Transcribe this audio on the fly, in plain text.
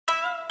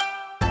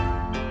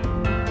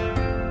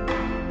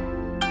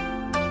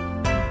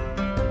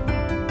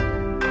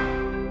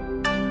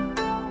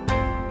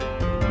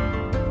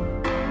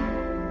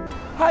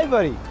Hi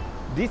buddy,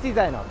 this is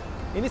Aino.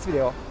 In this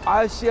video,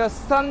 I'll share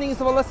stunning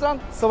soba restaurant,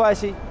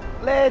 Sobayoshi.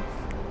 Let's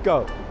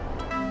go!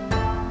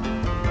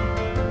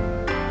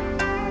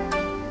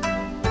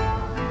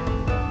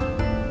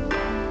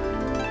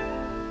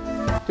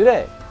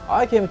 Today,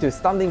 I came to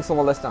stunning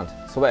soba restaurant,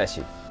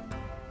 Sobayoshi.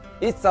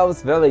 It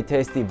serves very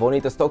tasty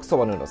bonito stock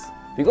soba noodles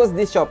because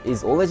this shop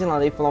is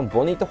originally from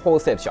Bonito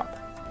wholesale shop.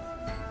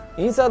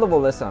 Inside of the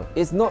restaurant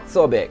is not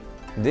so big.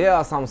 There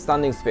are some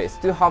standing space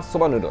to have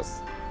soba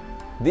noodles.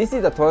 This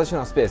is the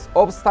traditional space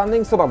of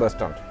standing soba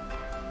restaurant.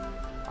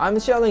 I'm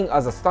sharing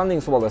as a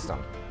standing soba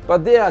restaurant,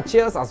 but there are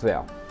chairs as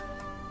well.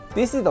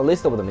 This is the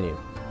list of the menu.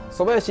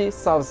 Sobayoshi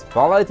serves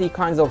variety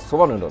kinds of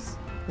soba noodles.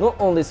 Not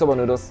only soba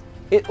noodles,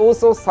 it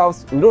also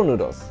serves udon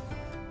noodles.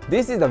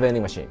 This is the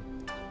vending machine.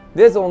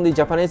 There's only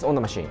Japanese on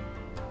the machine.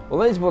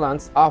 Orange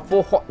buttons are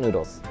for hot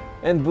noodles,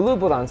 and blue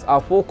buttons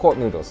are for cold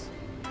noodles.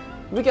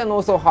 We can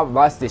also have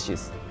rice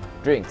dishes,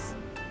 drinks,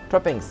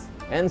 toppings,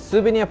 and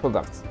souvenir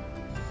products.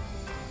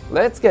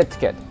 Let's get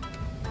ticket.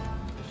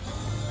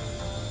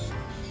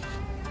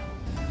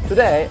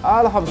 Today,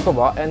 I'll have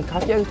soba and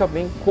kakiyaki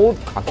topping called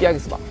kakiyaki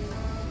soba.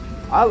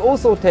 I'll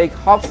also take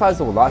half size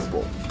of rice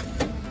bowl.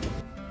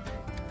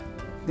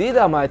 These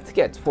are my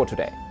tickets for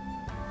today.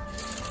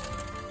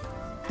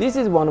 This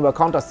is one of the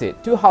counter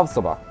seat to have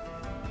soba.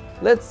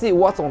 Let's see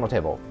what's on the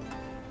table.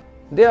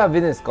 There are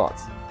business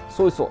cards,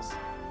 soy sauce,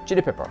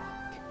 chili pepper,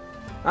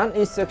 and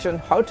instruction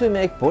how to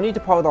make bonito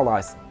powder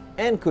rice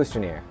and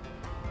questionnaire.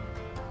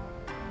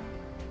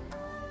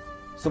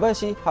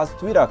 Sobayoshi has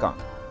Twitter account.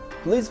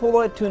 Please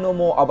follow it to know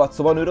more about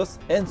soba noodles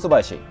and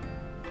Sobayoshi.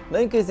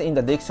 Link is in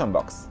the description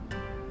box.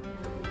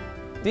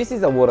 This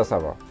is a water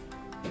server.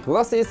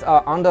 Glasses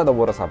are under the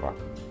water server.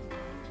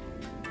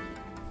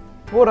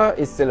 Water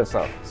is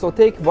self-serve, so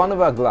take one of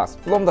a glass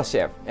from the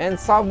chef and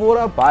serve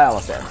water by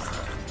ourselves.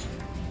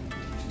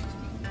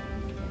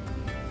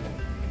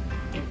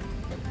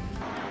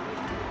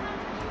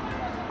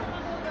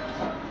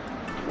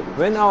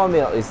 When our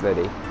meal is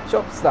ready,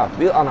 shop staff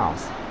will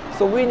announce,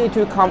 so we need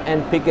to come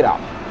and pick it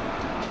up.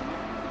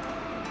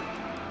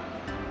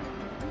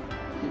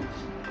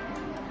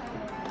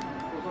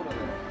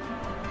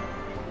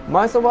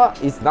 My soba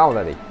is now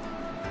ready.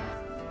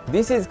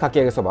 This is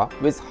kakiyaki soba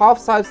with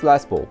half-size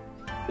rice bowl.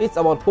 It's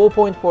about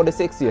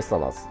 $4.46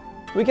 US.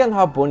 We can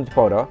have bonito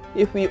powder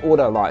if we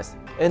order rice,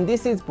 and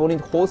this is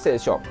Bonito wholesale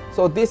shop,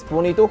 so this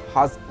bonito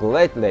has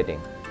great rating.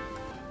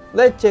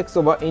 Let's check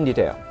soba in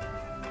detail.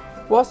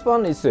 First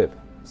one is soup.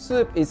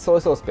 Soup is soy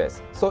sauce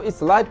based, so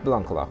it's light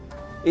brown color.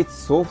 It's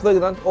so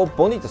fragrant of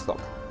bonito stock.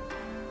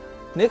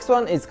 Next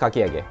one is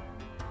kakiyaki.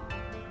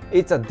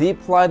 It's a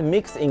deep fried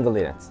mixed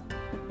ingredients.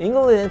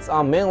 Ingredients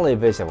are mainly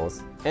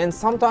vegetables, and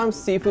sometimes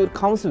seafood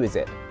comes with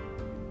it.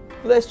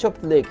 Fresh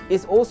chopped leek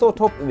is also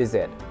topped with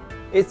it.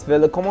 It's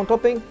very common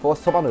topping for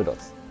soba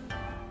noodles.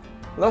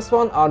 Last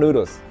one are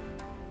noodles.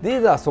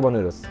 These are soba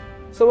noodles.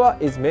 Soba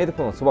is made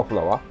from soba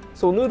flour,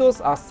 so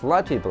noodles are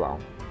slightly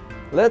brown.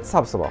 Let's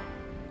have soba.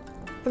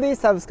 Please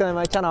subscribe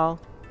my channel.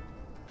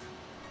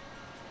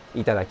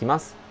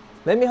 Itadakimasu.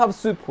 Let me have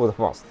soup for the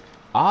first.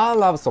 I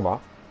love soba.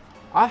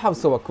 I have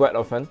soba quite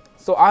often,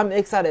 so I'm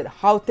excited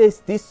how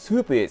tasty this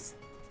soup is.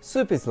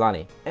 Soup is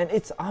runny, and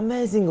it's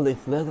amazingly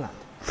fragrant.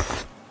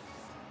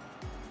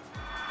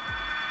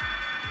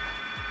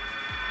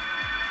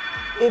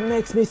 It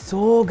makes me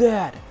so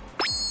good.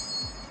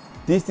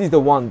 This is the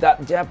one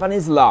that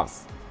Japanese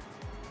loves.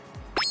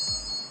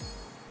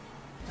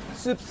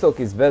 Soup stock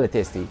is very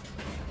tasty.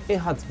 It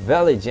has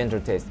very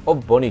gentle taste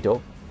of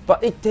bonito,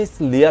 but it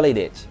tastes really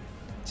rich.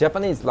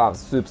 Japanese love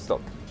soup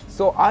stock,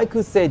 so I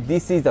could say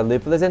this is a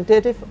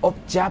representative of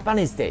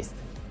Japanese taste.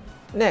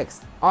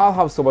 Next, I'll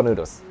have soba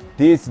noodles.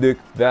 These look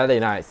very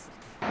nice.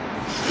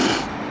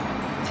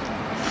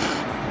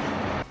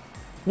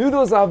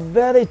 Noodles are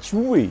very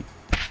chewy.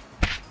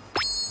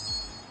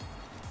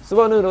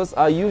 Soba noodles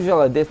are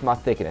usually this much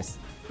thickness,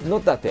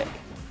 not that thick.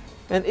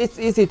 And it's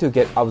easy to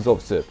get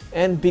absorbed soup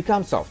and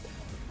become soft.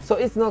 So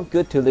it's not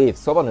good to leave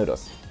soba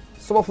noodles.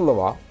 Soba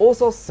flour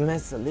also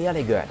smells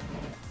really good.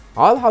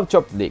 I'll have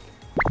chopped leek.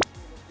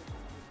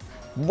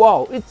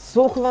 Wow, it's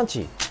so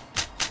crunchy.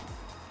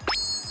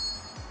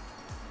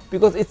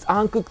 Because it's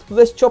uncooked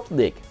fresh chopped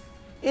leek.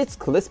 It's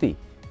crispy.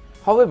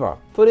 However,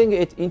 putting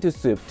it into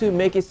soup to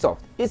make it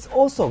soft is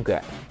also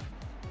good.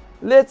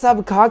 Let's have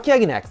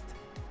kakiyaki next.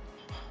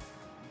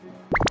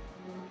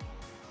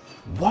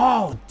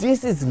 Wow,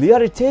 this is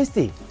really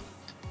tasty.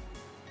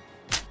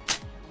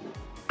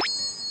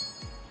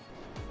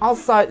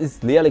 Outside is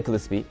really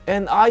crispy,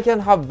 and I can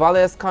have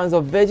various kinds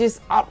of veggies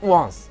at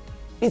once.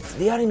 It's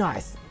really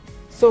nice.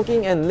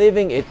 Soaking and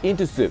leaving it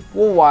into soup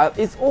for a while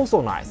is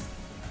also nice.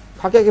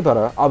 Kakiyaki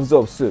butter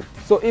absorbs soup,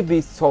 so it be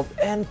soft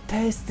and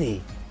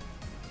tasty.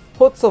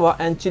 Hot soba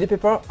and chili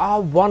pepper are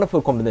a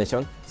wonderful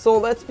combination, so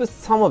let's put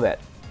some of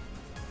it.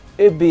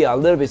 It'd be a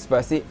little bit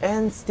spicy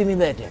and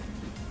stimulating.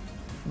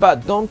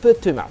 But don't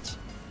put too much.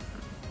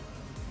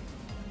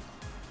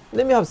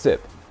 Let me have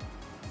soup.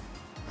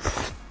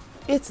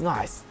 It's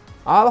nice.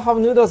 I'll have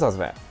noodles as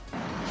well.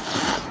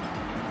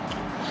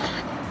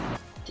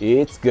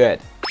 It's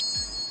good.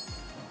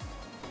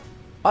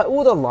 I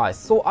ordered rice,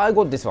 so I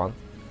got this one.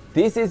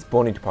 This is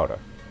bonito powder.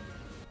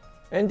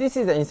 And this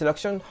is the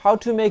instruction how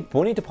to make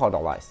bonito powder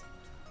rice.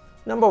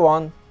 Number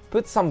 1,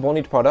 put some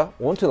bonito powder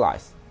onto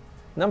rice.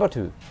 Number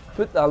 2,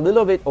 put a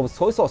little bit of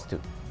soy sauce too.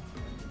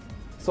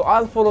 So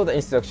I'll follow the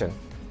instruction.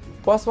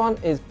 First one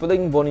is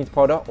putting bonito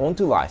powder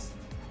onto rice.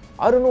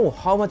 I don't know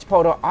how much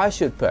powder I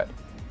should put,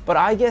 but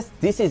I guess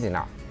this is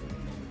enough.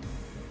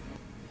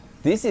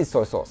 This is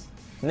soy sauce.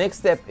 Next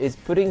step is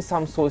putting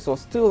some soy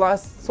sauce to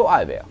rice, so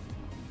I will.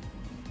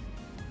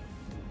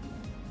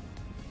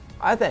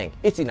 I think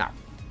it's enough.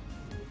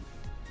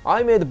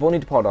 I made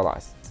bonito powder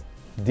rice.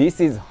 This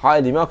is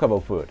highly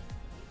remarkable food.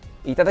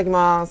 いただき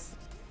ます。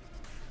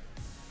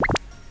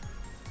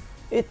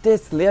It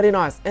tastes really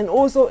nice and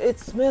also it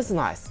smells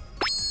nice.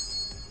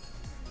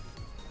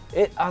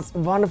 It has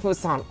wonderful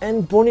sound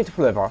and bonito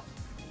flavor.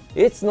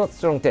 It's not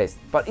strong taste,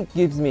 but it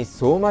gives me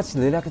so much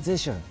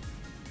relaxation.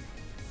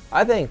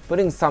 I think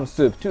putting some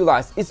soup to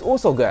rice is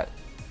also good.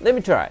 Let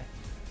me try.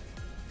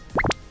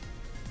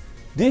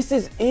 This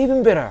is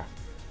even better.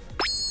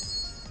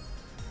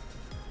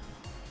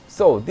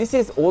 So this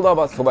is all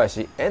about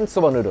Sobayoshi and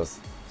Soba Noodles.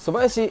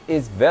 Sobayoshi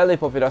is very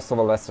popular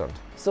soba restaurant,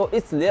 so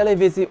it's really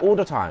busy all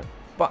the time.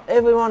 But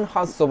everyone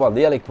has soba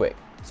really quick,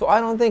 so I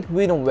don't think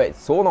we don't wait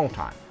so long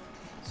time.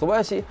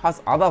 Sobayoshi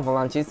has other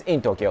branches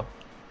in Tokyo.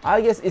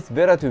 I guess it's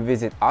better to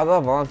visit other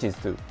branches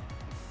too.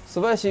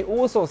 Sobayoshi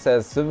also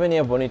sells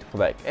souvenir bonito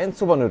flake and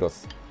soba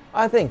noodles.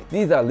 I think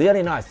these are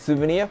really nice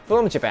souvenirs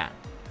from Japan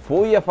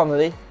for your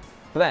family,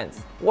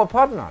 friends, or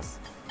partners.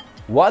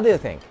 What do you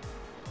think?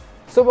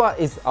 Soba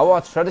is our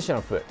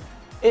traditional food.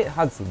 It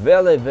has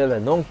very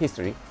long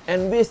history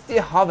and we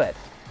still have it.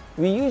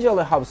 We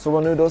usually have soba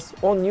noodles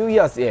on New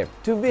Year's Eve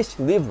to wish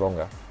live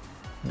longer.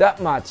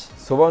 That much,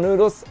 soba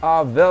noodles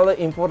are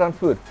very important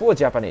food for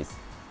Japanese.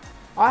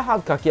 I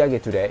had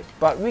kakiage today,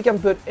 but we can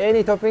put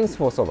any toppings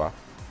for soba.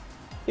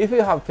 If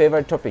you have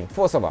favorite topping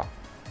for soba,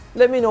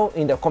 let me know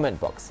in the comment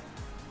box.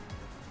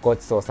 ご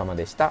ちそうさま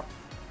でした。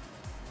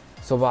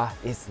Soba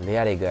is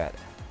really good.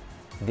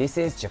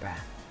 This is Japan.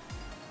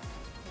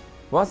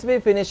 Once we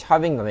finish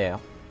having the meal,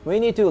 we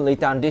need to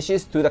return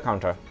dishes to the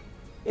counter.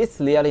 It's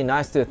really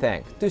nice to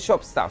thank to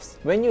shop staffs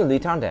when you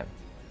return them.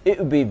 It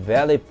would be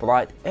very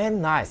polite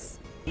and nice.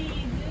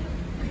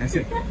 ご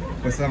ち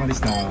そうさまで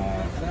した。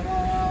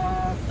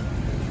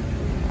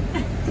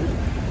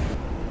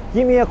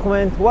Give me a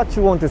comment what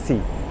you want to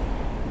see.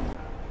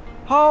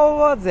 How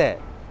was it?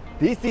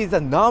 This is the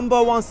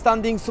 #1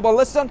 standing soba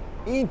restaurant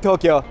in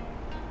Tokyo.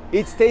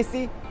 It's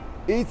tasty,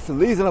 it's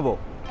reasonable,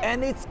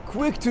 and it's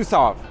quick to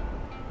serve.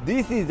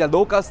 This is the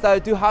local style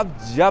to have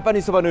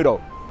Japanese soba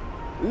noodle.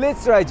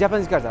 Let's try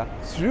Japanese culture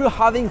through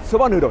having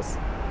soba noodles.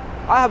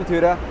 I have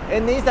Twitter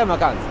and Instagram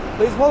accounts.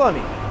 Please follow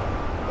me.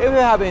 If you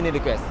have any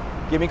requests,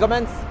 give me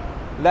comments,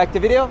 like the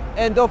video,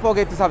 and don't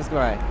forget to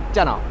subscribe my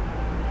channel.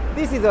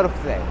 This is all for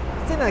today.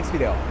 See you in the next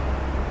video.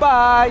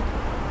 Bye!